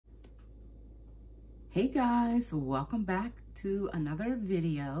Hey guys, welcome back to another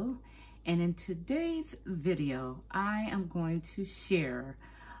video. And in today's video, I am going to share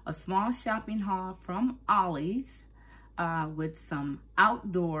a small shopping haul from Ollie's with some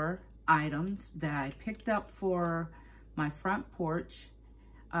outdoor items that I picked up for my front porch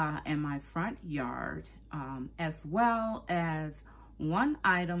and my front yard, as well as one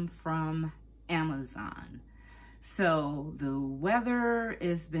item from Amazon. So the weather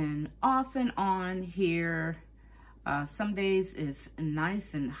has been off and on here. Some days it's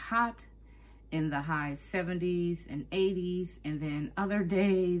nice and hot in the high 70s and 80s, and then other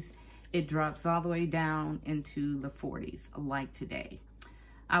days it drops all the way down into the 40s, like today.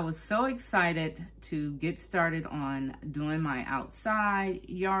 I was so excited to get started on doing my outside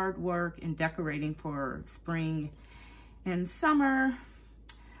yard work and decorating for spring and summer.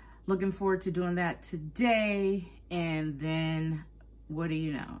 Looking forward to doing that today. And then, what do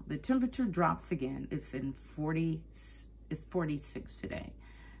you know? The temperature drops again. It's 46 today.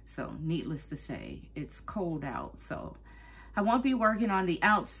 So needless to say, it's cold out. So I won't be working on the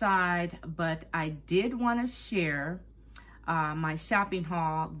outside, but I did want to share my shopping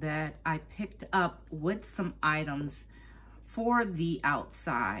haul that I picked up with some items for the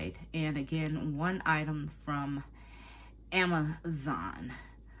outside. And again, one item from Amazon.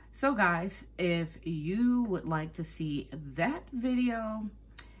 So guys, if you would like to see that video,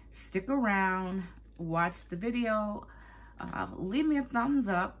 stick around, watch the video, leave me a thumbs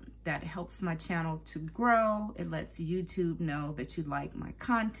up. That helps my channel to grow. It lets YouTube know that you like my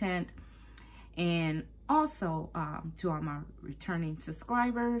content. And also to all my returning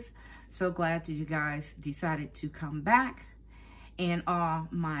subscribers, so glad that you guys decided to come back. And all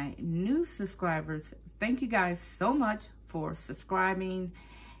my new subscribers, thank you guys so much for subscribing.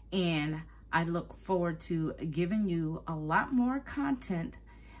 And I look forward to giving you a lot more content,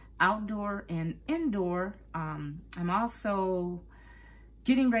 outdoor and indoor. I'm also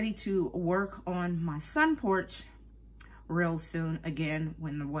getting ready to work on my sun porch real soon, again,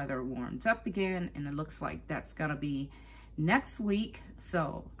 when the weather warms up again. And it looks like that's gonna be next week.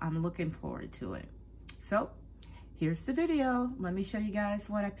 So I'm looking forward to it. So here's the video. Let me show you guys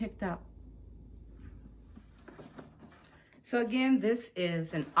what I picked up. So again, this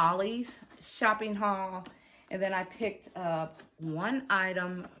is an Ollie's shopping haul. And then I picked up one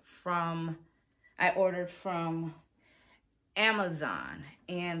item I ordered from Amazon.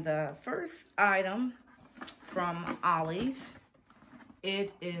 And the first item from Ollie's,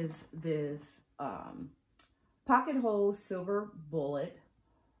 it is this pocket hose silver bullet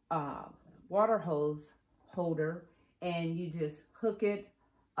water hose holder. And you just hook it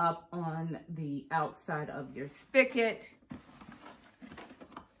up on the outside of your spigot.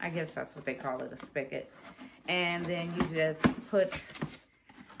 I guess that's what they call it, a spigot. And then you just put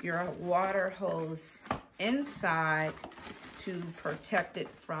your water hose inside to protect it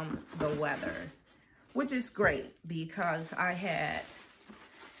from the weather, which is great because I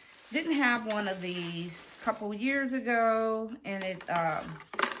didn't have one of these a couple years ago, and it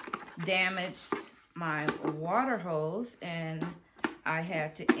damaged my water hose, and I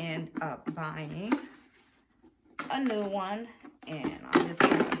had to end up buying a new one. And I'm just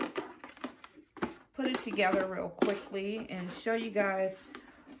going to put it together real quickly and show you guys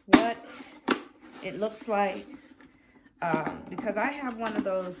what it looks like. Because I have one of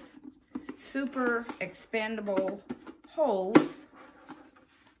those super expandable holes,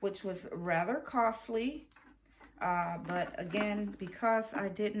 which was rather costly. But again, because I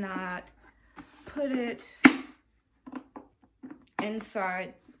did not put it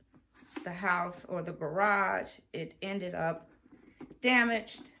inside the house or the garage, it ended up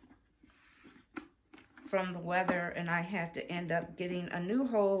damaged from the weather, and I had to end up getting a new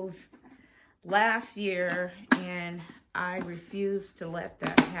hose last year, and I refuse to let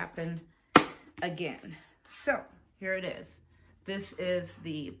that happen again. So here it is. This is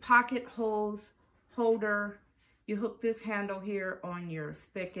the pocket hose holder. You hook this handle here on your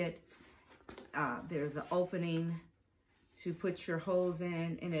spigot. There's an opening to put your hose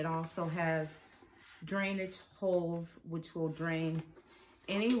in, and it also has drainage holes which will drain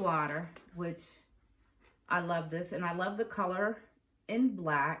any water, which I love this. And I love the color in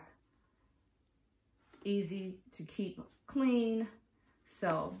black. Easy to keep clean.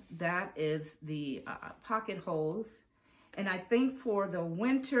 So that is the pocket hose. And I think for the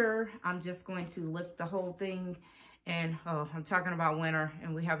winter, I'm just going to lift the whole thing. And I'm talking about winter,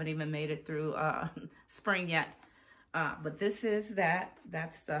 and we haven't even made it through spring yet. But this is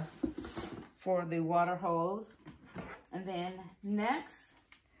that's for the water hose. And then next,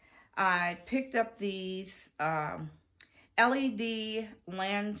 I picked up these LED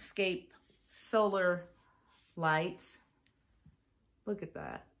landscape solar lights. Look at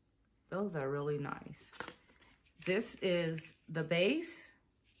that. Those are really nice. This is the base,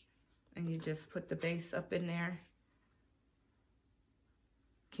 and you just put the base up in there.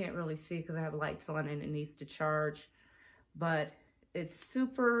 Can't really see because I have lights on and it needs to charge, but it's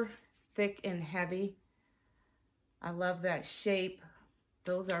super thick and heavy. I love that shape.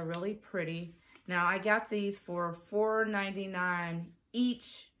 Those are really pretty. Now I got these for $4.99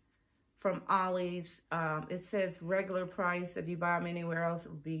 each from Ollie's. It says regular price. If you buy them anywhere else,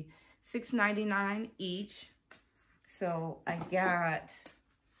 it would be $6.99 each. So I got,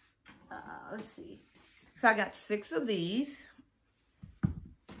 let's see. So I got 6 of these.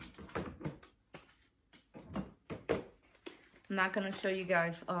 I'm not going to show you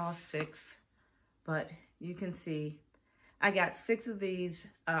guys all 6, but you can see I got 6 of these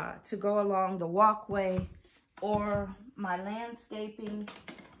to go along the walkway or my landscaping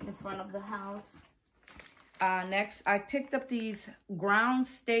in front of the house. Next, I picked up these ground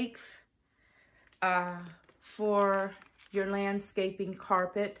stakes for your landscaping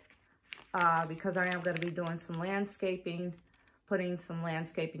carpet because I am going to be doing some landscaping, putting some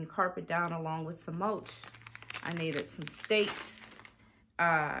landscaping carpet down along with some mulch. I needed some stakes.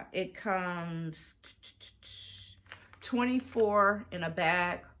 It comes 24 in a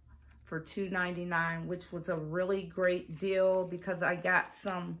bag for $2.99, which was a really great deal because I got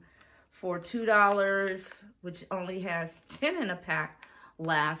some for $2, which only has 10 in a pack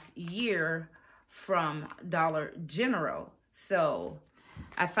last year from Dollar General. So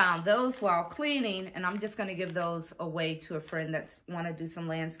I found those while cleaning, and I'm just going to give those away to a friend that's want to do some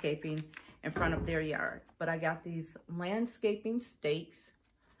landscaping in front of their yard. But I got these landscaping stakes.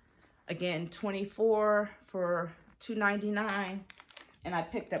 Again, 24 for $2.99. And I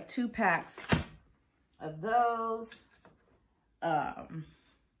picked up 2 packs of those.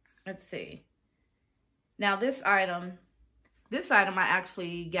 Let's see. Now this item I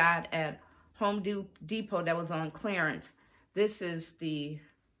actually got at Home Depot that was on clearance. This is the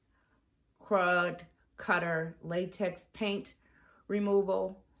Crud Cutter Latex Paint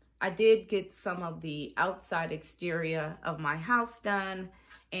Removal. I did get some of the outside exterior of my house done,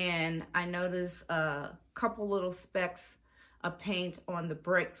 and I noticed a couple little specks of paint on the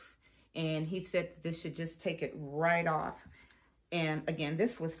bricks, and he said that this should just take it right off. And again,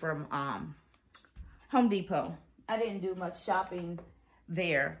 this was from Home Depot. I didn't do much shopping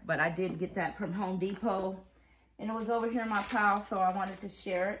there, but I did get that from Home Depot, and it was over here in my pile, so I wanted to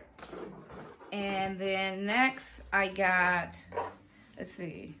share it. And then next I got, let's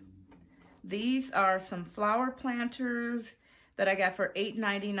see, these are some flower planters that I got for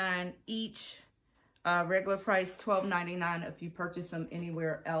 $8.99 each. Regular price $12.99 if you purchase them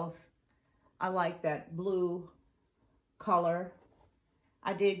anywhere else. I like that blue color.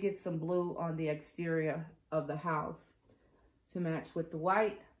 I did get some blue on the exterior of the house to match with the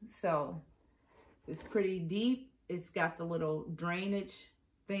white. So it's pretty deep. It's got the little drainage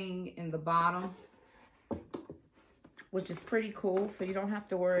thing in the bottom, which is pretty cool. So you don't have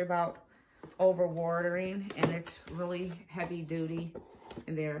to worry about overwatering, and it's really heavy duty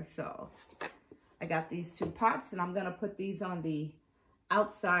in there. So I got these 2 pots, and I'm going to put these on the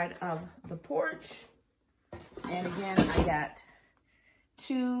outside of the porch. And again, I got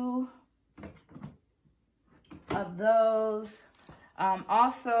 2 of those.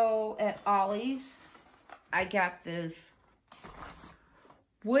 Also at Ollie's, I got this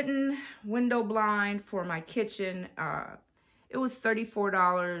wooden window blind for my kitchen. It was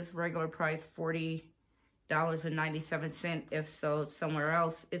 $34, regular price $40.97. If so, somewhere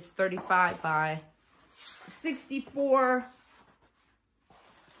else it's 35 by 64.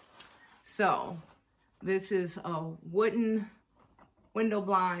 So this is a wooden window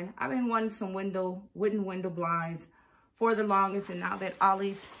blind. I've been wanting some wooden window blinds for the longest, and now that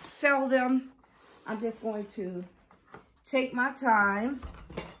Ollie's sell them, I'm just going to take my time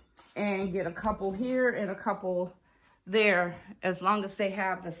and get a couple here and a couple there, as long as they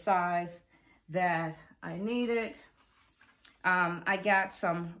have the size that I needed. I got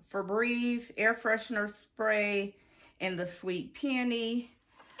some Febreze air freshener spray in the Sweet Peony.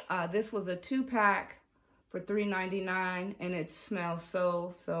 This was a 2-pack for $3.99, and it smells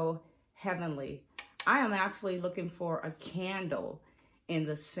so heavenly. I am actually looking for a candle in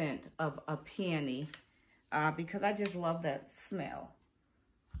the scent of a peony because I just love that smell.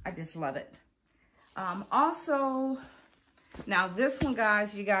 I just love it. Also, now this one,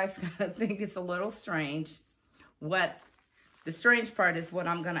 guys, you guys gonna think it's a little strange. What the strange part is what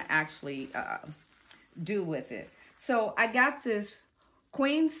I'm gonna actually do with it. So I got this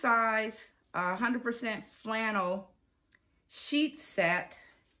queen size 100% flannel sheet set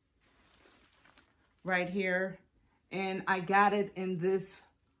right here. And I got it in this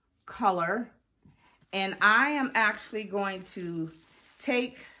color. And I am actually going to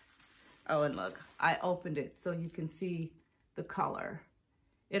take, oh, and look, I opened it so you can see the color.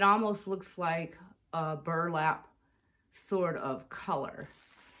 It almost looks like a burlap sort of color.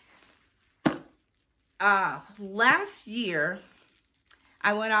 Last year,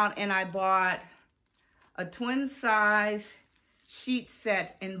 I went out and I bought a twin size sheet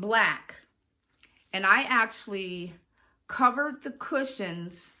set in black. And I actually covered the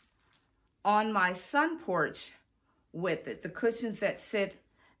cushions on my sun porch with it. The cushions that sit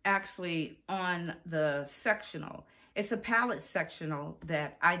actually on the sectional. It's a pallet sectional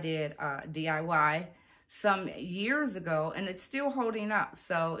that I did DIY some years ago, and it's still holding up.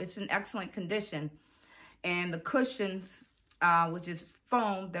 So it's in excellent condition. And the cushions, which is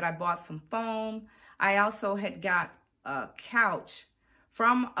foam, that I bought some foam. I also had got a couch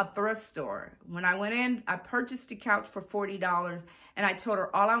from a thrift store. When I went in, I purchased the couch for $40, and I told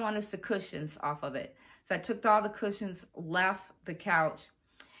her all I want is the cushions off of it. So I took all the cushions, left the couch,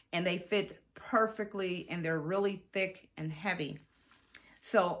 and they fit perfectly, and they're really thick and heavy.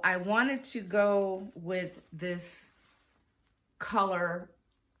 So I wanted to go with this color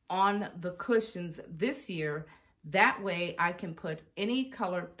on the cushions this year. That way I can put any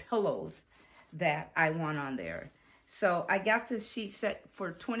color pillows that I want on there. So I got this sheet set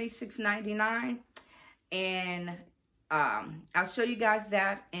for $26.99, and I'll show you guys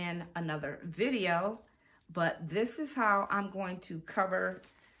that in another video. But this is how I'm going to cover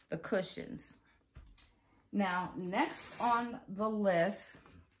the cushions. Now, next on the list,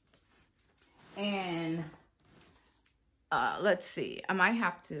 and let's see, I might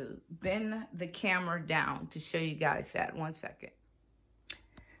have to bend the camera down to show you guys that. 1 second.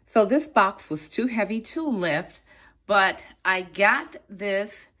 So this box was too heavy to lift, but I got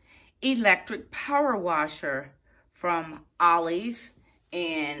this electric power washer from Ollie's,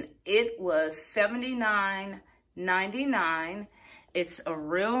 and it was $79.99. It's a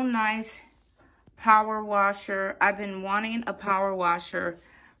real nice power washer. I've been wanting a power washer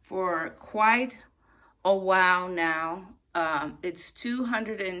for quite a while now. It's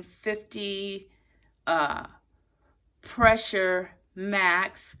 250 pressure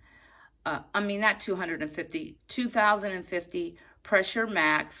max. Not 250, 2050 pressure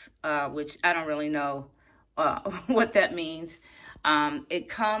max, which I don't really know what that means. It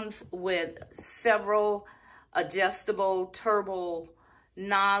comes with several adjustable turbo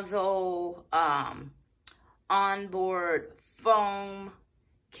nozzle, onboard foam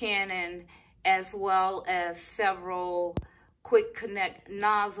cannon, as well as several quick connect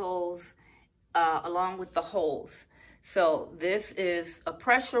nozzles, along with the holes. So this is a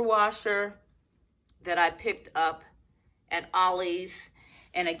pressure washer that I picked up at Ollie's.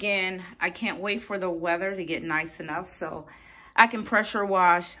 And again, I can't wait for the weather to get nice enough so I can pressure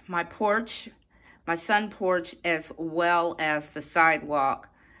wash my porch, my sun porch, as well as the sidewalk.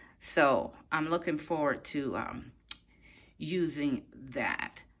 So I'm looking forward to using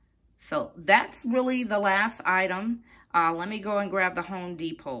that. So that's really the last item. Let me go and grab the Home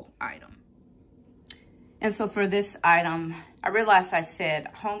Depot item. And so for this item, I realized I said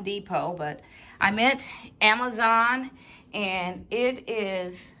Home Depot, but I meant Amazon, and it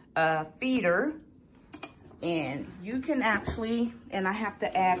is a feeder. And you can actually, and I have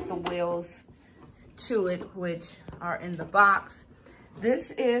to add the wheels to it, which are in the box. This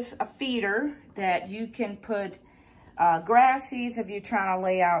is a feeder that you can put grass seeds if you're trying to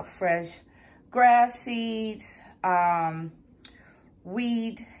lay out fresh grass seeds,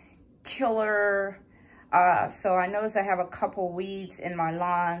 weed killer. So I notice I have a couple weeds in my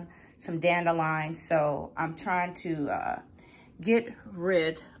lawn, some dandelions. So I'm trying to get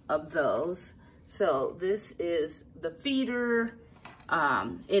rid of those. So this is the feeder.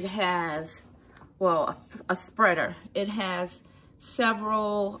 It has, well, a spreader. It has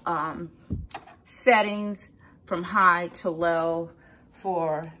several settings from high to low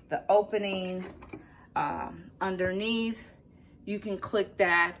for the opening. Underneath, you can click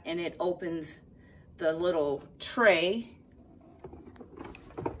that and it opens the little tray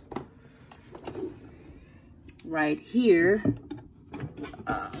right here.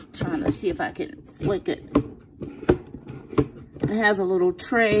 I'm trying to see if I can flick it. It has a little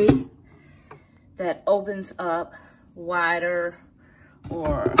tray that opens up wider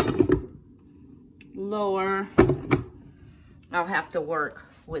or lower. I'll have to work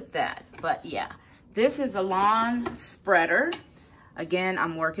with that. But yeah, this is a lawn spreader. Again,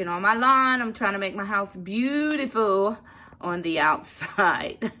 I'm working on my lawn. I'm trying to make my house beautiful on the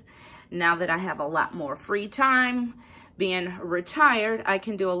outside. Now that I have a lot more free time, being retired, I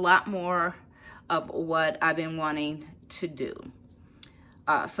can do a lot more of what I've been wanting to do.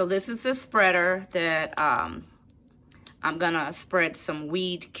 So this is the spreader that I'm gonna spread some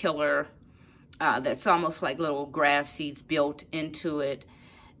weed killer that's almost like little grass seeds built into it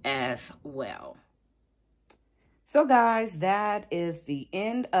as well. So guys, that is the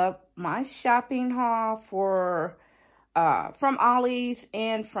end of my shopping haul for from Ollie's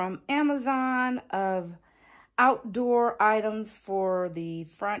and from Amazon of outdoor items for the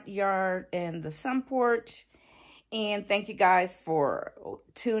front yard and the sun porch. And thank you guys for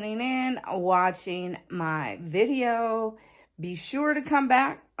tuning in, watching my video. Be sure to come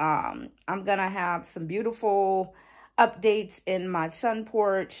back. I'm gonna have some beautiful updates in my sun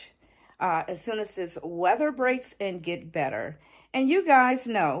porch as soon as this weather breaks and get better. And you guys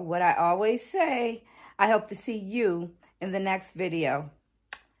know what I always say. I hope to see you in the next video.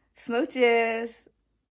 Smooches.